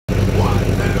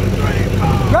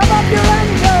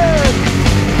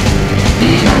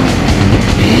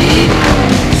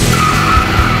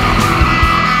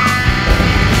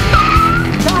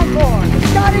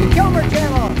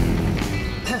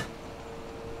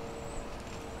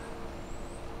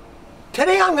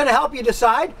Today I'm going to help you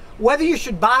decide whether you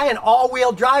should buy an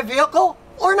all-wheel drive vehicle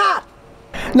or not.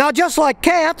 Now, just like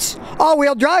cats,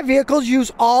 all-wheel drive vehicles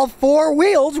use all four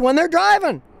wheels when they're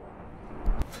driving.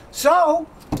 So,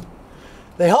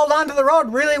 they hold onto the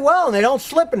road really well and they don't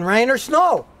slip in rain or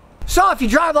snow. So if you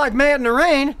drive like mad in the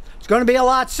rain, it's going to be a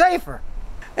lot safer.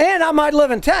 And I might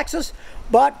live in Texas,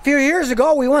 but a few years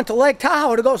ago we went to Lake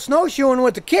Tahoe to go snowshoeing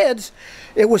with the kids.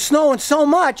 It was snowing so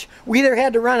much, we either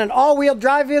had to rent an all-wheel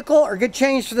drive vehicle or get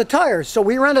changed for the tires. So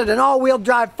we rented an all-wheel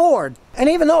drive Ford. And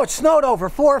even though it snowed over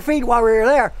 4 feet while we were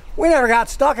there, we never got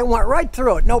stuck and went right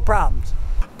through it, no problems.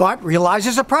 But realize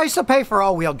there's a price to pay for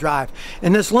all-wheel drive.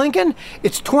 In this Lincoln,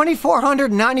 it's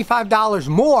 $2,495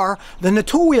 more than the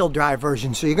two-wheel drive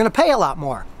version, so you're going to pay a lot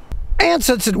more. And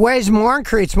since it weighs more and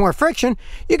creates more friction,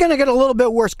 you're going to get a little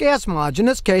bit worse gas mileage. In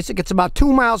this case, it gets about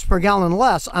 2 miles per gallon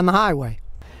less on the highway.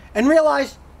 And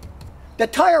realize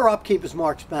that tire upkeep is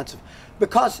more expensive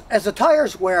because as the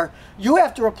tires wear, you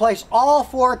have to replace all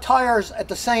four tires at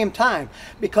the same time,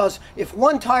 because if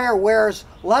one tire wears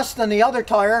less than the other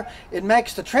tire, it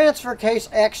makes the transfer case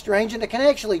act strange and it can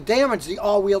actually damage the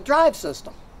all-wheel drive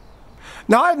system.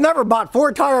 Now, I've never bought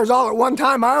 4 tires all at one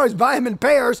time. I always buy them in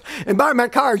pairs and buy my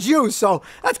cars used, so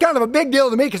that's kind of a big deal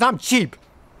to me because I'm cheap.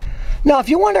 Now, if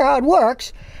you wonder how it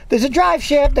works, there's a drive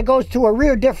shaft that goes to a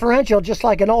rear differential just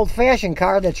like an old-fashioned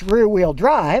car that's rear-wheel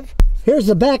drive. Here's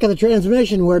the back of the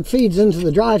transmission where it feeds into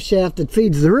the drive shaft that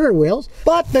feeds the rear wheels.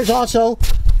 But there's also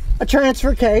a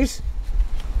transfer case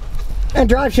and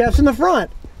drive shafts in the front.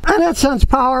 And that sends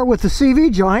power with the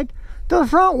CV joint to the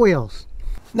front wheels.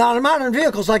 Now, in modern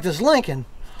vehicles like this Lincoln,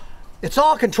 it's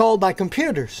all controlled by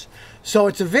computers. So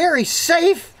it's a very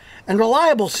safe and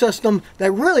reliable system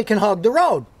that really can hug the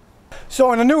road.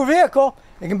 So in a new vehicle,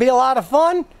 it can be a lot of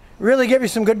fun, really give you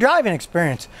some good driving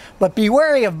experience. But be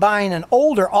wary of buying an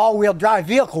older all-wheel drive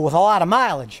vehicle with a lot of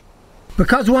mileage.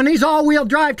 Because when these all-wheel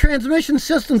drive transmission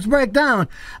systems break down,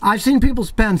 I've seen people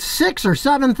spend $6,000 or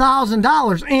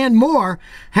 $7,000 and more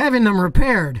having them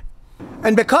repaired.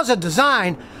 And because of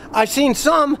design, I've seen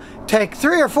some take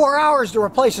 3 or 4 hours to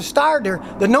replace a starter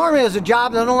that normally is a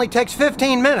job that only takes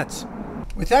 15 minutes.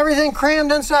 With everything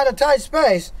crammed inside a tight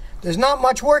space, there's not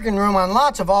much working room on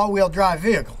lots of all-wheel drive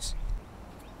vehicles.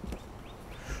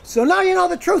 So now you know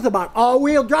the truth about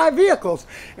all-wheel drive vehicles,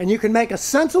 and you can make a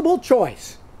sensible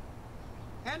choice.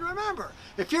 And remember,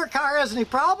 if your car has any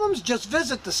problems, just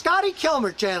visit the Scotty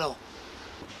Kilmer channel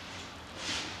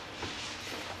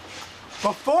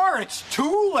before it's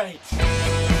too late.